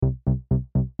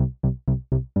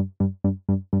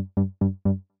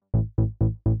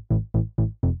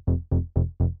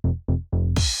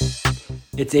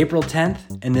It's April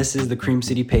 10th, and this is the Cream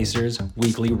City Pacers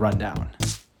Weekly Rundown.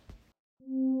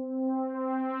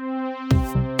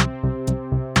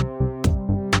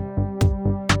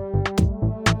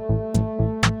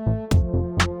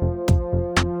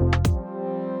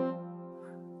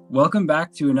 Welcome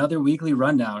back to another Weekly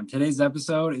Rundown. Today's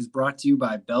episode is brought to you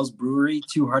by Bell's Brewery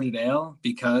Two Hearted Ale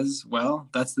because, well,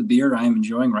 that's the beer I am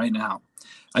enjoying right now.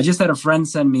 I just had a friend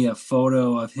send me a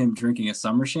photo of him drinking a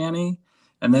summer shandy,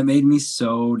 and that made me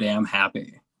so damn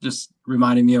happy. Just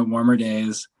reminded me of warmer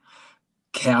days,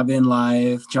 cabin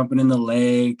life, jumping in the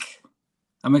lake.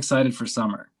 I'm excited for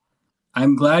summer.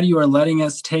 I'm glad you are letting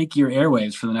us take your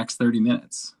airwaves for the next 30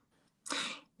 minutes.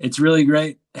 It's really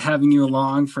great having you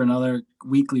along for another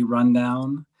weekly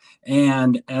rundown.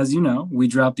 And as you know, we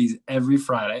drop these every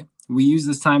Friday. We use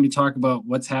this time to talk about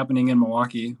what's happening in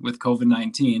Milwaukee with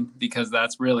COVID-19 because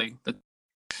that's really the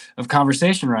of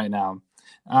conversation right now.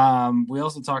 We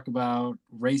also talk about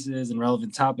races and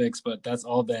relevant topics, but that's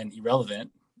all been irrelevant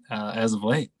as of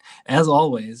late. As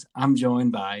always, I'm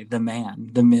joined by the man,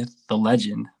 the myth, the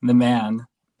legend, the man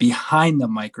behind the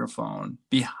microphone,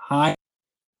 behind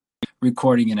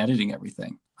recording and editing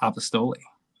everything, Apostoli.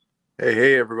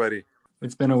 Hey, everybody.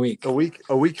 It's been a week.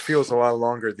 A week feels a lot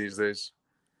longer these days.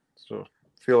 So I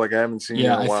feel like I haven't seen you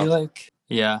in a while.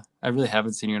 I really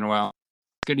haven't seen you in a while.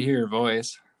 Good to hear your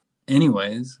voice.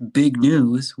 Anyways, big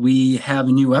news. We have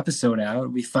a new episode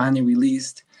out. We finally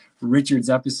released Richard's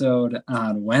episode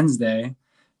on Wednesday.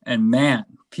 And man,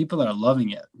 people are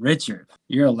loving it. Richard,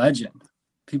 you're a legend.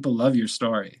 People love your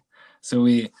story. So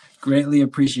we greatly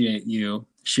appreciate you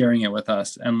sharing it with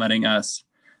us and letting us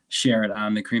share it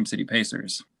on the Cream City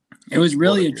Pacers. It was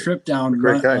really a trip down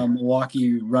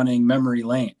Milwaukee running memory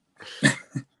lane.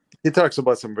 He talks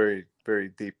about some very, very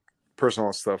deep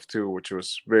personal stuff too, which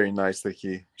was very nice that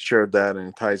he shared that, and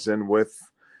it ties in with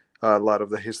a lot of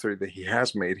the history that he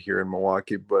has made here in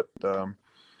Milwaukee. But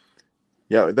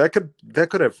yeah, that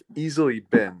could have easily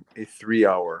been a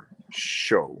 3-hour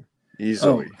show.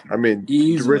 Easily.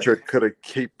 Easily. Richard could have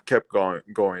kept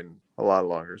going a lot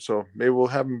longer. So maybe we'll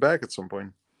have him back at some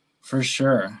point. For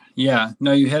sure. Yeah.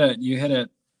 No, you hit it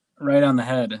right on the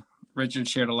head. Richard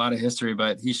shared a lot of history,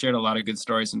 but he shared a lot of good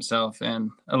stories himself, and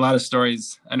a lot of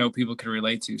stories I know people could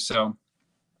relate to. So,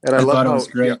 and I love thought how it was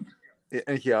great.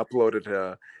 He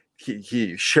uploaded.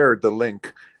 He shared the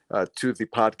link to the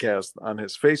podcast on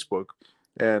his Facebook,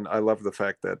 and I love the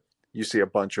fact that you see a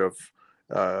bunch of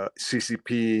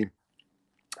CCP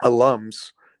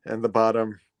alums in the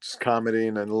bottom just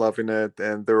commenting and loving it,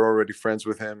 and they're already friends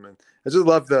with him. And I just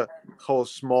love the whole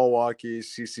small Milwaukee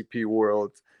CCP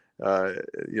world.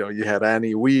 You had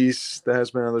Annie Weiss that has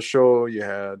been on the show. You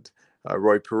had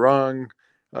Roy Perong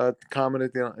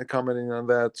commenting on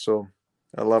that. So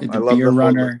I love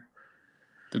the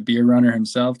beer runner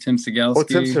himself, Tim Segelski. Oh,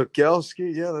 Tim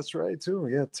Segelski. Yeah, that's right too.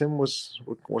 Yeah, Tim was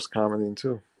commenting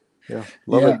too. Yeah,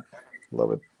 love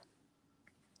it.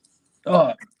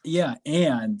 Oh, yeah,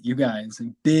 and you guys,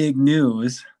 big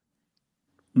news.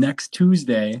 Next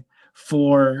Tuesday,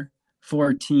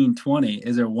 4/14/20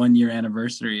 is our 1-year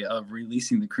anniversary of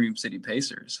releasing the Cream City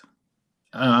Pacers.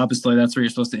 Obviously, that's where you're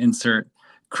supposed to insert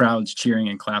crowds cheering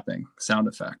and clapping sound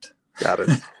effect. Got it.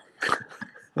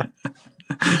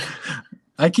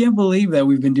 I can't believe that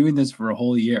we've been doing this for a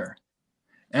whole year.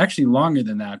 Actually, longer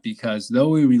than that, because though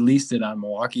we released it on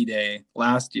Milwaukee Day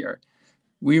last year,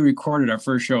 we recorded our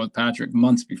first show with Patrick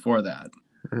months before that.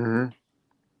 Mm-hmm.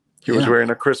 He was wearing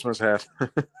a Christmas hat.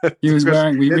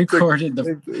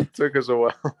 It took us a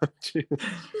while.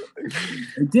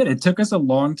 It did. It took us a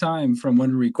long time from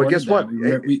when we recorded. But guess what?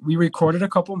 We recorded a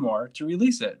couple more to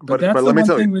release it. But that's the one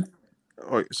thing with.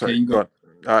 Oh, sorry. You go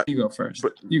on. You go first.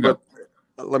 But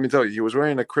let me tell you, he was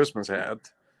wearing a Christmas hat,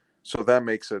 so that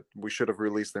makes it. We should have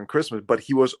released in Christmas. But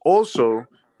he was also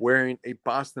wearing a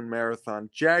Boston Marathon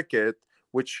jacket,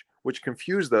 which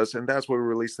confused us, and that's what we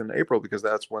released in April, because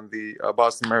that's when the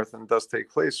Boston Marathon does take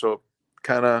place. So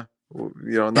kind of,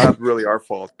 not really our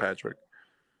fault, Patrick.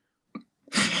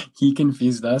 He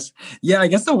confused us. Yeah, I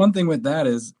guess the one thing with that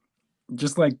is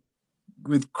just like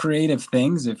with creative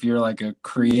things, if you're like a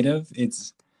creative,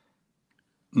 it's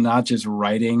not just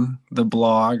writing the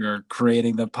blog or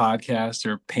creating the podcast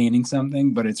or painting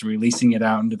something, but it's releasing it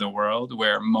out into the world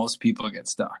where most people get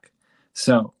stuck.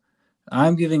 So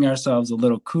I'm giving ourselves a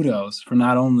little kudos for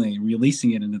not only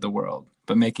releasing it into the world,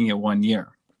 but making it 1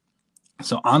 year.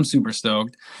 So I'm super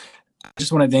stoked. I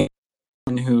just want to thank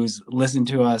everyone who's listened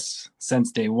to us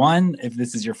since day one. If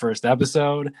this is your first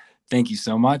episode, thank you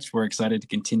so much. We're excited to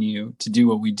continue to do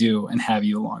what we do and have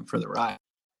you along for the ride.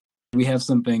 We have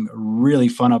something really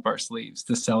fun up our sleeves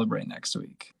to celebrate next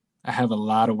week. I have a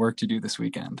lot of work to do this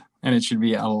weekend, and it should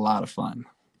be a lot of fun.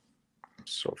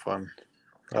 So fun.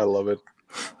 I love it.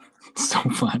 So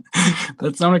fun.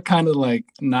 That sounded kind of like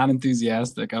not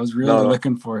enthusiastic. I was really No.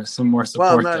 looking for some more support.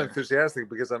 Well, I'm not there. enthusiastic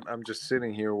because I'm just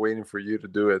sitting here waiting for you to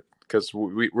do it because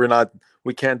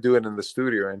we can't do it in the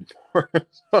studio anymore.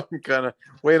 So I'm kind of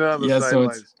waiting on the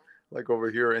sidelines, like over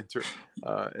here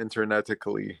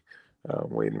internetically,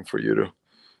 waiting for you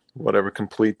to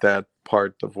complete that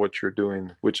part of what you're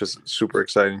doing, which is super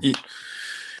exciting.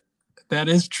 That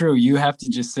is true. You have to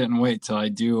just sit and wait till I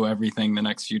do everything the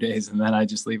next few days, and then I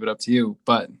just leave it up to you.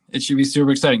 But it should be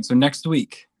super exciting. So next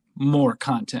week, more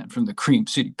content from the Cream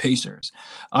City Pacers.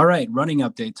 All right, running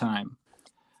update time.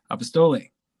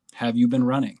 Apostoli, have you been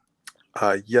running?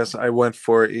 Yes, I went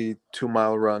for a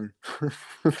 2-mile run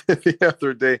the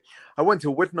other day. I went to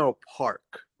Whitnall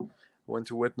Park.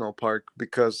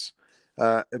 Because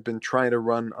I've been trying to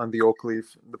run on the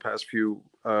Oakleaf the past few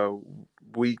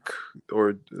week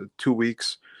or 2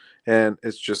 weeks, and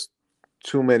it's just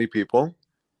too many people.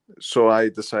 So I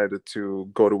decided to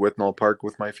go to Whitnall Park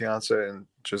with my fiance, and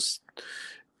just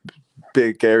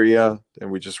big area,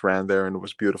 and we just ran there, and it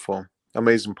was beautiful.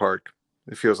 Amazing park.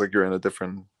 It feels like you're in a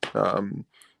different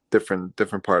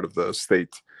part of the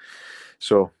state.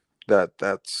 So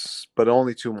that's but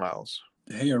only 2 miles.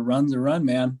 Hey, a run's a run,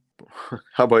 man.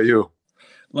 How about you?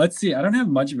 Let's see. I don't have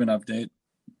much of an update.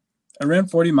 I ran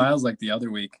 40 miles like the other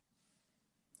week,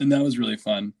 and that was really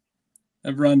fun.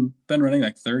 I've been running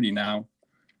like 30 now.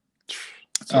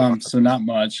 So not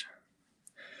much.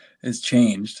 It's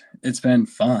changed. It's been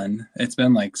fun. It's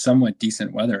been like somewhat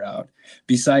decent weather out.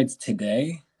 Besides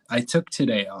today, I took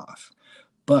today off,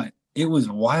 but it was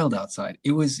wild outside.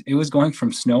 It was going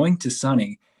from snowing to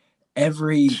sunny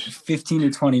every 15 to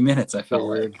 20 minutes. I felt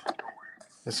weird.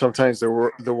 And sometimes it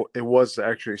was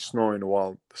actually snowing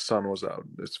while the sun was out.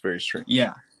 It's very strange.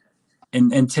 Yeah.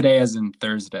 And today, as in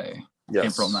Thursday,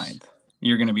 yes. April 9th,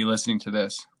 you're going to be listening to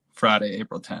this Friday,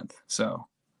 April 10th. So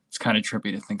it's kind of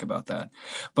trippy to think about that.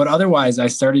 But otherwise, I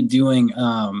started doing,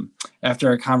 after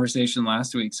our conversation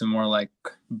last week, some more like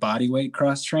body weight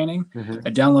cross training. Mm-hmm. I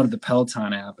downloaded the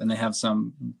Peloton app, and they have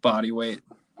some body weight,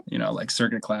 like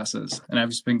circuit classes. And I've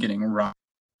just been getting rocked.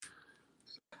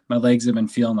 My legs have been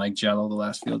feeling like jello the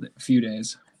last few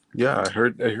days. Yeah, I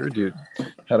heard you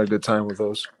had a good time with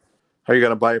those. Are you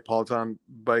going to buy a Peloton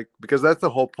bike? Because that's the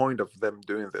whole point of them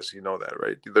doing this. You know that,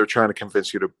 right? They're trying to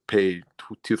convince you to pay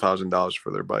 $2,000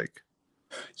 for their bike.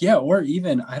 Yeah, or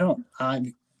even, I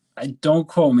don't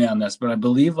quote me on this, but I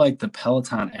believe like the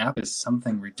Peloton app is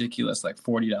something ridiculous, like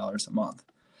 $40 a month.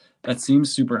 That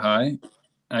seems super high.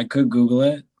 I could Google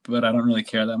it, but I don't really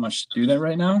care that much to do that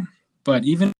right now. But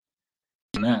even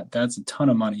that's a ton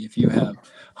of money if you have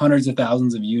hundreds of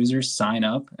thousands of users sign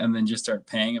up and then just start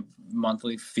paying a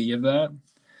monthly fee of that.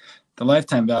 The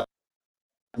lifetime value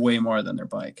is way more than their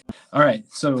bike. All right,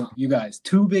 so you guys,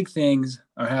 2 big things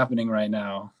are happening right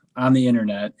now on the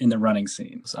internet in the running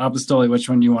scene. So Apostoli, which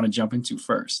one do you want to jump into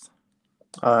first?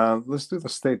 Let's do the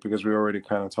state because we already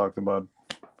kind of talked about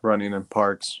running in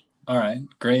parks. All right,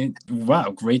 great.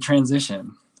 Wow, great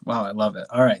transition. Wow, I love it.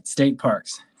 All right, state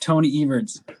parks. Tony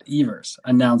Evers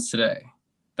announced today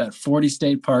that 40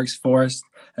 state parks, forests,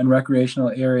 and recreational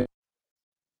areas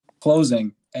are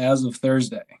closing as of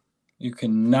Thursday. You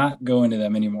cannot go into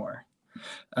them anymore.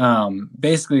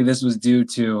 Basically, this was due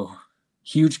to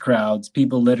huge crowds,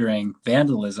 people littering,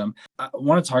 vandalism. I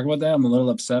want to talk about that. I'm a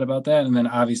little upset about that. And then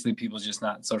obviously people just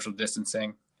not social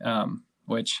distancing,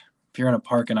 which if you're in a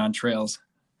park and on trails,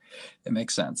 it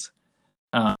makes sense.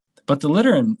 But the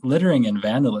littering and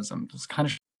vandalism is kind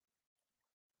of...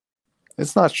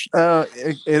 It's not.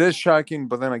 It is shocking,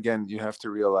 but then again, you have to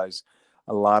realize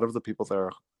a lot of the people that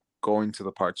are going to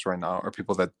the parks right now are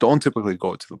people that don't typically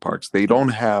go to the parks. They don't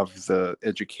have the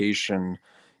education,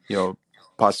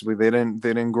 possibly they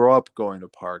didn't grow up going to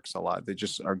parks a lot. They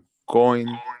just are going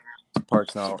to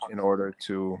parks now in order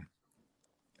to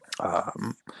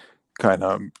kind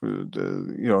of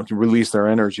to release their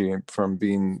energy from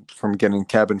getting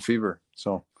cabin fever.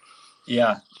 So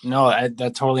yeah, no,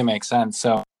 that totally makes sense.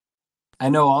 So I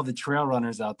know all the trail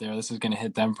runners out there, this is going to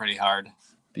hit them pretty hard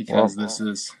because this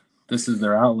is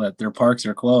their outlet. Their parks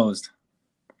are closed.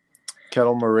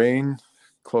 Kettle Moraine,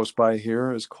 close by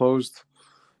here, is closed.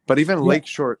 But even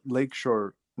Lakeshore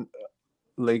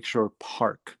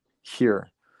Park here,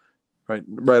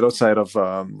 right outside of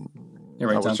I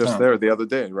was downtown. Just there the other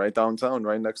day, right downtown,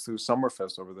 right next to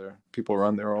Summerfest over there. People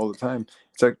run there all the time.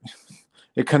 It's like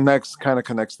it connects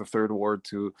the Third Ward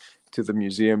to the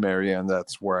museum area, and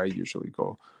that's where I usually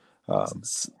go.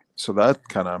 So that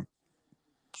kind of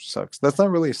sucks. That's not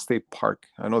really a state park.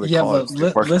 I know they Yeah, call it a but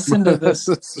state park. listen to this.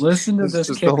 Listen to It's this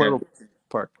just a kicker. little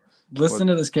park. Listen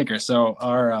to this kicker. So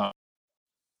our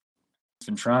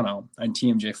in Toronto and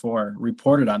TMJ4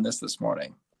 reported on this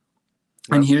morning.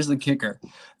 Yep. And here's the kicker: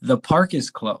 the park is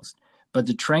closed, but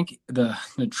the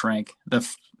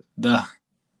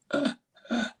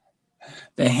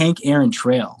Hank Aaron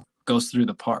Trail goes through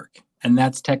the park, and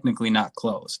that's technically not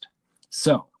closed.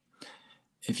 So,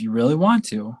 if you really want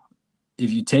to, if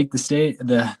you take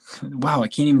the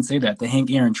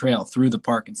Hank Aaron Trail through the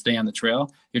park and stay on the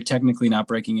trail, you're technically not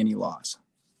breaking any laws.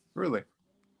 Really?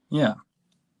 Yeah.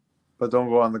 But don't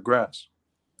go on the grass.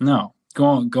 No. Go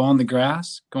on the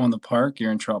grass, go on the park,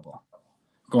 you're in trouble.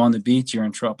 Go on the beach, you're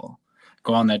in trouble.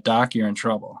 Go on that dock, you're in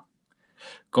trouble.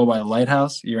 Go by the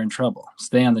lighthouse, you're in trouble.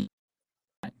 Stay on the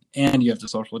and you have to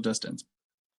social distance.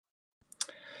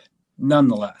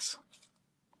 Nonetheless,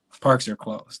 parks are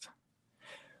closed.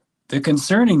 The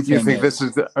concerning thing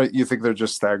you think they're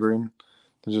just staggering?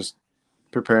 They're just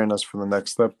preparing us for the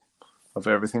next step of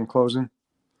everything closing?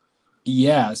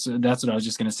 Yeah, so that's what I was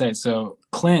just going to say. So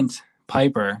Clint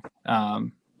Piper,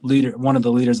 one of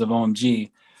the leaders of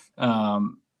OMG,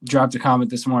 dropped a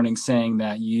comment this morning saying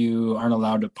that you aren't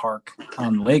allowed to park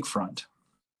on the lakefront,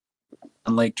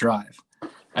 on Lake Drive.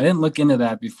 I didn't look into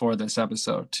that before this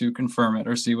episode to confirm it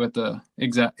or see what the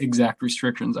exact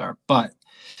restrictions are, but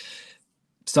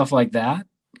stuff like that,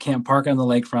 can't park on the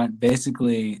lakefront,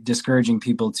 basically discouraging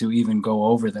people to even go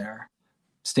over there.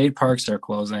 State parks are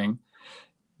closing.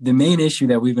 The main issue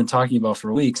that we've been talking about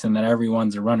for weeks and that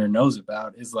everyone's a runner knows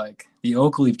about is like the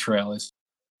Oakleaf Trail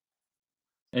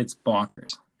it's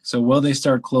bonkers. So will they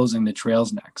start closing the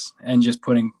trails next and just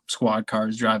putting squad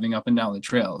cars driving up and down the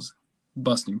trails,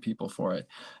 busting people for it?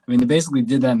 I mean, they basically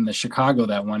did that in the Chicago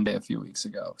that one day a few weeks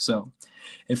ago. So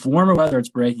if warmer weather it's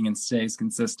breaking and stays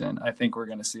consistent, I think we're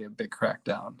going to see a big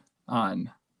crackdown on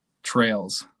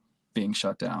trails being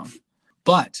shut down.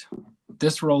 But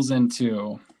this rolls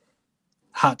into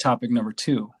hot topic number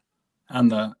 2 on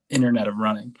the internet of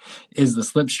running is the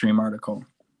Slipstream article.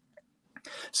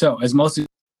 So as most of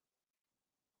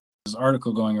this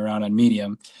article going around on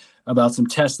Medium about some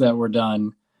tests that were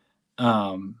done,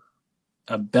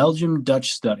 a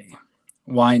Belgium-Dutch study,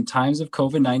 why in times of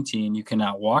COVID-19 you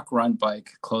cannot walk, run,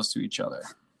 bike close to each other.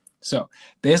 So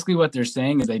basically what they're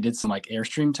saying is they did some like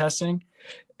Airstream testing,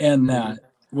 and that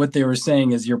what they were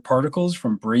saying is your particles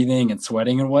from breathing and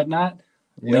sweating and whatnot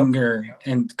linger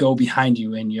and go behind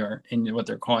you in what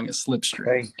they're calling a slipstream.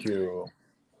 Thank you.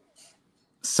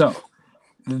 So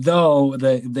though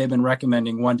they've been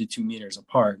recommending 1 to 2 meters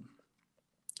apart,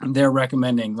 they're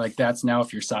recommending like that's now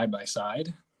if you're side by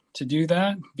side to do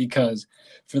that, because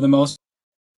for the most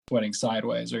sweating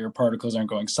sideways or your particles aren't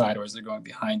going sideways, they're going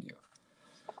behind you.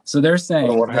 So they're saying,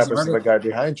 well, what happens to the guy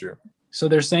behind you? So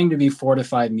they're saying to be 4 to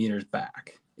 5 meters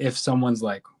back if someone's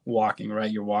like walking,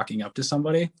 right? You're walking up to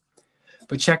somebody.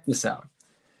 But check this out.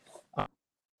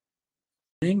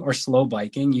 Or slow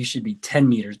biking, you should be 10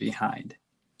 meters behind.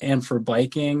 And for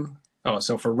biking,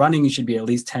 so for running, you should be at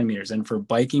least 10 meters. And for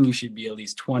biking, you should be at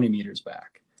least 20 meters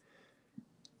back.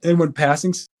 And when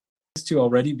passing, to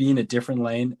already be in a different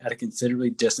lane at a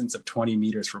considerably distance of 20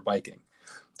 meters for biking.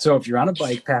 So if you're on a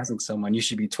bike passing someone, you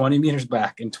should be 20 meters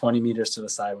back and 20 meters to the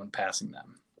side when passing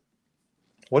them.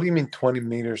 What do you mean 20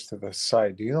 meters to the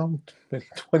side? Do you know how many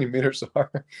 20 meters are?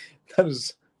 That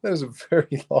is a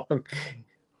very long.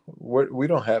 We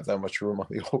don't have that much room on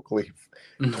the Oakleaf.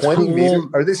 20 meters?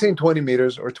 Are they saying 20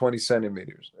 meters or 20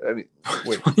 centimeters? I mean,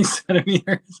 wait. 20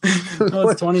 centimeters? No,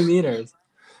 it's 20 meters.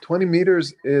 20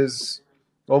 meters is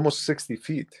almost 60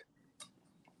 feet.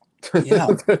 Yeah,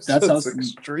 that's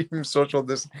extreme social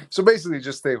distance. So basically,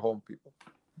 just stay home, people.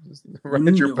 Just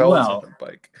ride your pellets on the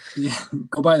bike. Yeah,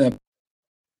 go buy that.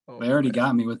 They already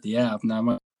got me with the app. Now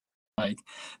I'm like,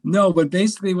 no, but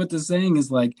basically what they're saying is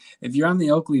like, if you're on the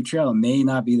Oakleaf Trail, it may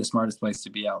not be the smartest place to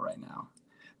be out right now,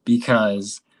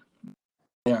 because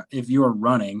if you're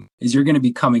running, you're going to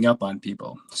be coming up on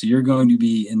people. So you're going to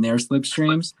be in their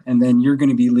slipstreams, and then you're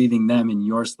going to be leaving them in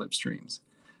your slipstreams,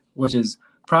 which is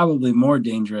probably more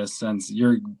dangerous since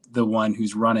you're the one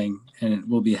who's running and it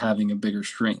will be having a bigger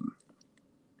stream.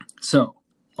 So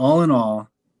all in all,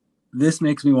 this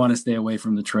makes me want to stay away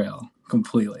from the trail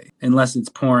completely, unless it's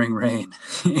pouring rain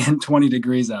and 20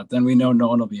 degrees out. Then we know no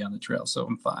one will be on the trail, so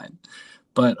I'm fine.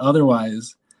 But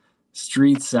otherwise,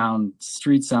 streets sound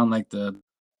like the,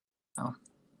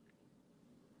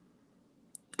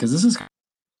 because this is.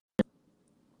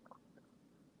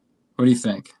 What do you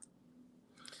think?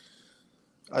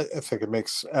 I think it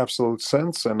makes absolute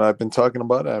sense, and I've been talking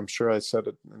about it. I'm sure I said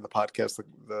it in the podcast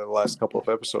the last couple of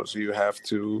episodes. You have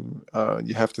to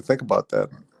think about that.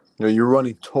 You're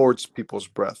running towards people's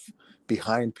breath,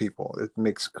 behind people. It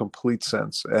makes complete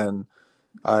sense. And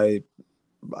I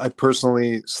I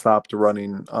personally stopped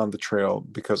running on the trail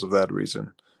because of that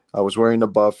reason. I was wearing a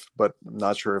buff, but I'm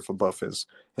not sure if a buff is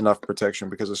enough protection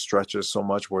because it stretches so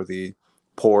much where the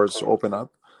pores open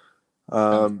up.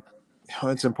 Um,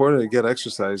 it's important to get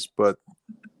exercise, but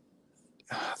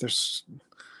there's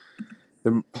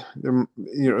there,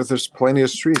 there's plenty of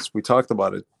streets. We talked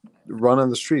about it. Run on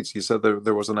the streets. He said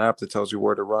there was an app that tells you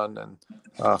where to run and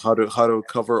how to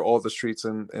cover all the streets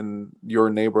in your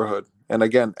neighborhood. And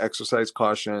again, exercise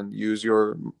caution. Use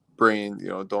your brain.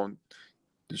 You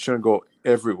shouldn't go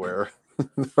everywhere.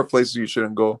 There are places you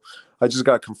shouldn't go. I just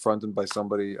got confronted by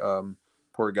somebody,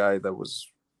 poor guy that was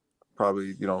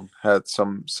probably had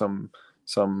some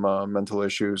mental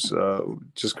issues.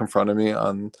 Just confronted me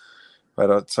on right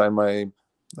outside my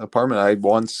apartment. I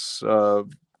once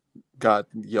got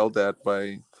yelled at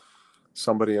by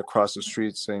somebody across the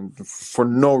street saying for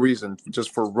no reason,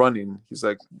 just for running. He's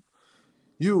like,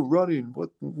 "You running?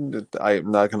 What?" I'm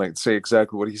not going to say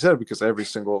exactly what he said because every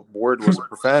single word was a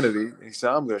profanity. He said,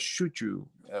 "I'm going to shoot you,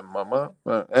 and mama."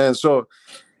 And so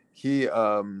he,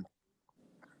 yeah,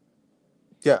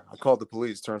 I called the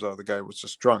police. Turns out the guy was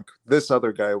just drunk. This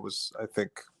other guy was, I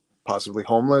think, possibly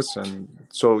homeless, and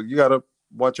so you got to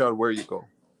watch out where you go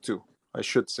too. I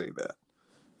should say that.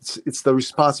 It's the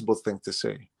responsible thing to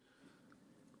say.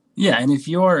 Yeah, and if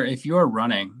you're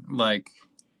running, like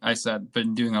I said,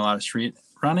 been doing a lot of street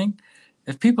running,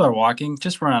 if people are walking,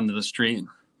 just run onto the street,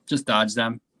 just dodge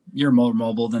them. You're more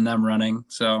mobile than them running,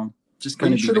 so just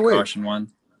kind of be the caution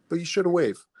one. But you should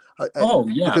wave.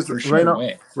 Yeah, because for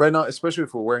sure. Right now, especially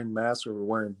if we're wearing masks or we're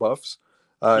wearing buffs,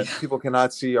 people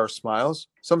cannot see our smiles.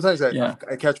 Sometimes I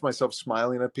catch myself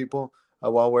smiling at people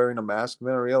while wearing a mask, and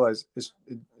then I realize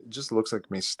it just looks like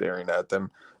me staring at them.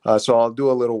 So I'll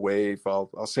do a little wave.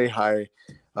 I'll say hi.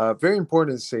 Very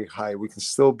important to say hi. We can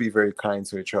still be very kind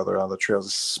to each other on the trails,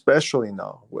 especially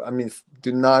now. I mean,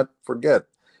 do not forget,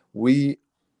 we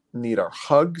need our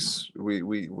hugs.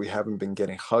 We haven't been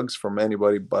getting hugs from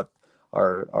anybody but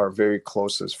our very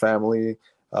closest family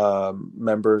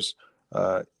members.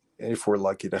 If we're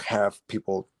lucky to have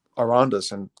people around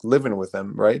us and living with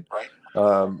them, right?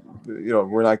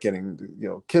 We're not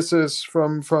getting kisses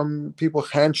from people,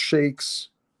 handshakes.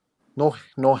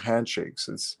 No handshakes.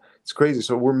 It's crazy.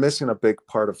 So we're missing a big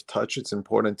part of touch. It's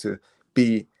important to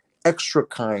be extra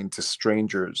kind to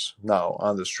strangers now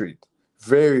on the street.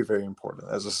 Very, very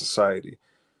important as a society,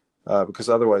 because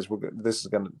otherwise this is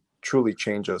going to truly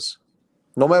change us.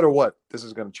 No matter what, this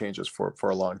is going to change us for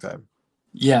a long time.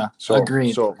 Yeah,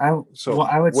 agreed. I would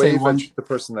say the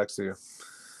person next to you.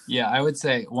 Yeah, I would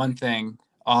say one thing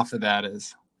off of that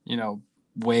is,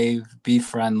 wave, be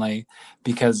friendly,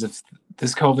 because if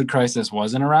this COVID crisis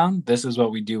wasn't around, this is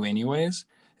what we do anyways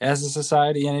as a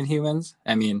society and in humans.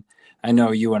 I mean, I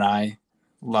know you and I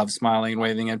love smiling and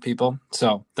waving at people,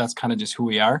 so that's kind of just who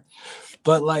we are.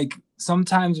 But like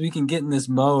sometimes we can get in this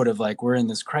mode of like we're in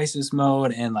this crisis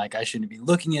mode and like I shouldn't be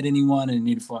looking at anyone, and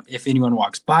if anyone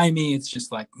walks by me, it's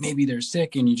just like maybe they're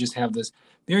sick, and you just have this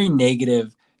very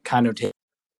negative connotation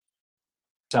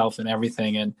self and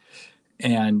everything,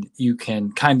 and you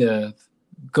can kind of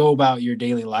go about your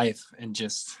daily life and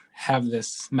just have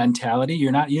this mentality.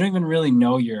 You don't even really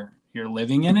know you're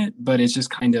living in it, but it's just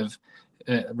kind of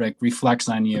like reflects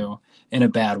on you in a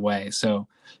bad way. So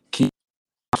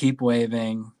keep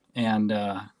waving, and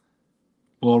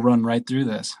we'll run right through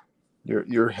this.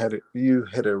 You hit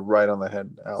it right on the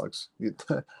head, Alex.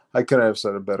 I couldn't have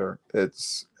said it better.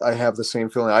 I have the same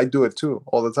feeling. I do it too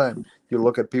all the time. You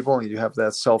look at people and you have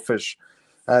that selfish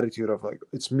attitude of like,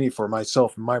 it's me for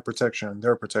myself and my protection and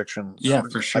their protection. Yeah,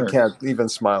 for sure. I can't even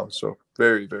smile. So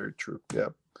very, very true. Yeah.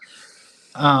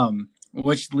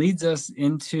 Which leads us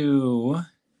into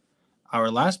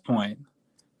our last point.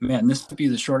 Man, this would be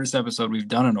the shortest episode we've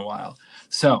done in a while.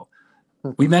 So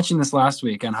we mentioned this last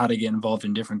week on how to get involved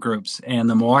in different groups, and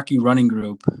the Milwaukee Running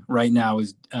Group right now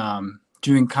is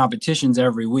doing competitions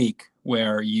every week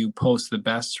where you post the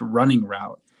best running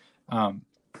route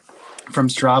from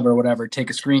Strava or whatever,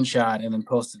 take a screenshot and then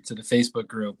post it to the Facebook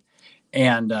group.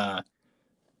 And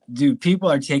dude, people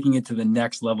are taking it to the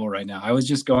next level right now. I was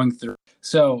just going through.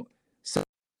 So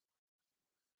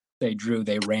they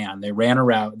ran a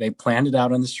route. They planned it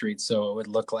out on the street so it would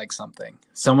look like something.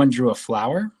 Someone drew a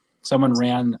flower. Someone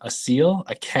ran a seal,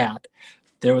 a cat.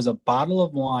 There was a bottle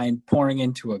of wine pouring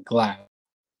into a glass.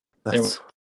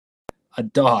 a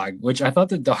dog, which I thought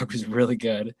the dog was really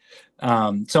good.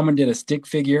 Someone did a stick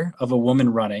figure of a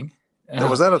woman running.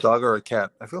 Was that a dog or a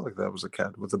cat? I feel like that was a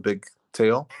cat with a big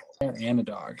tail. And a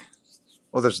dog.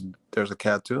 Oh, there's a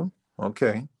cat too.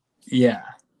 Okay. Yeah.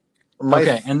 My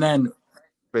and then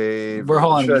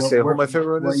favorite. Should I say who my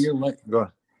favorite one is? Go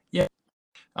on. Yeah,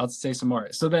 I'll say some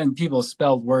more. So then people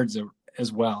spelled words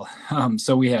as well.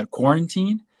 So we had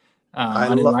quarantine. I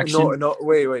love no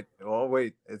wait. Oh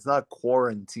wait, it's not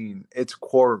quarantine. It's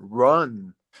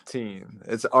quarantine.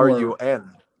 It's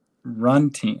RUN. Run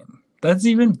team. That's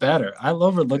even better. I'll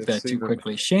overlook that too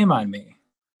quickly. Shame on me.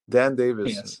 Dan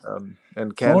Davis,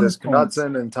 and Candace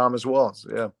Knudsen and Thomas Walls.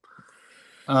 Yeah.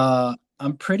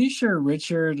 I'm pretty sure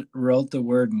Richard wrote the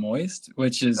word moist,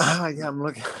 which is yeah, I'm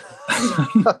looking.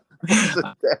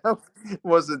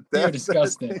 Was it that? You're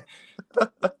disgusting.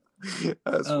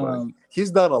 That's funny.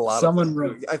 He's done a lot of things.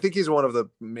 Wrote, I think he's one of the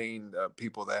main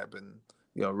people that have been,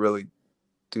 really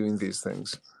doing these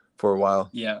things for a while.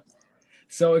 Yeah.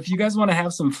 So if you guys want to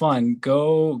have some fun,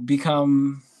 go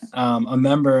become a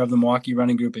member of the Milwaukee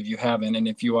Running Group if you haven't. And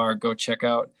if you are, go check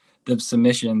out the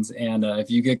submissions. And if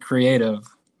you get creative,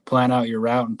 plan out your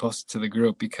route and post it to the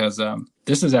group, because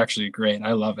this is actually great.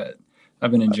 I love it.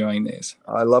 I've been enjoying these.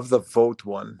 I love the vote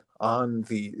one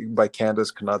by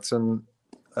Candace Knudsen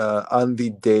on the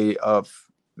day of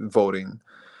voting.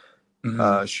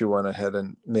 Mm-hmm. She went ahead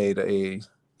and made a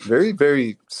very,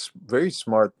 very, very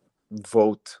smart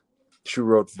vote. She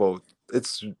wrote vote.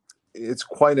 It's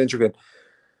quite intricate.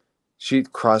 She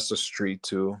crossed the street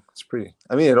too. It's pretty.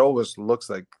 I mean, it always looks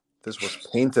like this was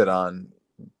painted on,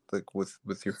 like with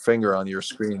your finger on your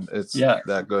screen. It's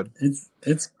that good.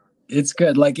 It's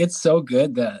good. Like, it's so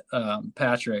good that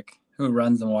Patrick, who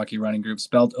runs the Milwaukee Running Group,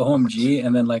 spelled OMG,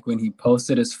 and then like when he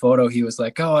posted his photo, he was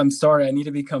like, "Oh, I'm sorry, I need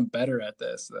to become better at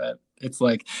this." That it's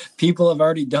like people have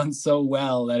already done so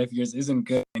well that if yours isn't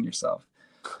good in yourself.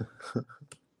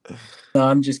 No,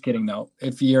 I'm just kidding. No,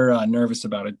 if you're nervous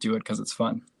about it, do it because it's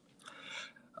fun.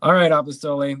 All right,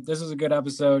 Apostoli, this is a good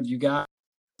episode. You got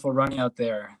for running out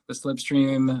there. The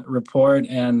Slipstream report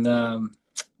and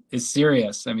is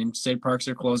serious. I mean, state parks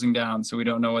are closing down, so we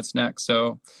don't know what's next.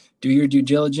 So do your due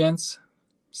diligence,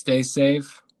 stay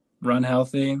safe, run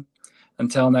healthy.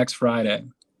 Until next Friday,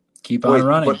 keep on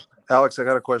running. Alex, I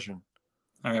got a question.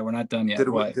 All right, we're not done yet. Did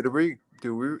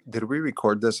we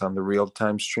record this on the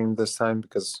real-time stream this time?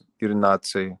 Because you did not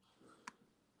say.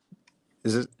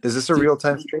 Is this a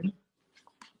real-time stream?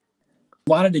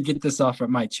 Wanted to get this off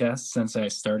of my chest since I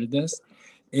started this.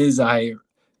 Is I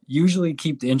usually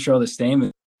keep the intro the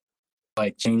same,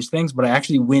 like change things, but I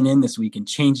actually went in this week and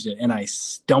changed it, and I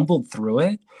stumbled through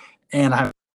it, and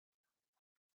I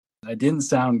didn't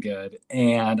sound good,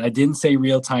 and I didn't say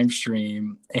real-time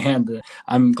stream, and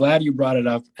I'm glad you brought it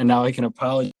up, and now I can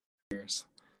apologize.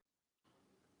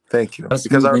 Thank you.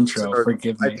 Because our intro,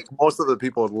 forgive me. I think most of the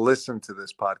people listen to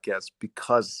this podcast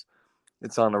because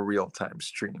it's on a real-time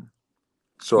stream.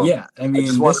 So yeah, I mean, I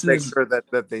just want to make sure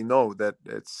that they know that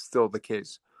it's still the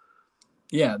case.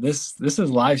 Yeah, this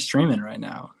is live streaming right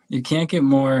now. You can't get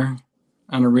more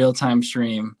on a real-time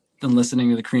stream than listening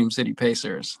to the Cream City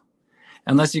Pacers.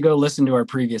 Unless you go listen to our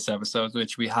previous episodes,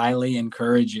 which we highly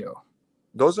encourage you.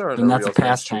 Those are and that's a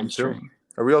pastime stream.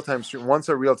 A real-time stream. Once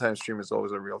a real-time stream is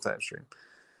always a real-time stream.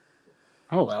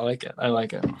 Oh, I like it.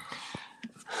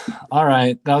 All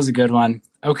right, that was a good one.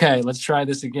 Okay, let's try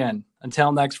this again.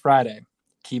 Until next Friday,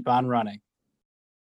 keep on running.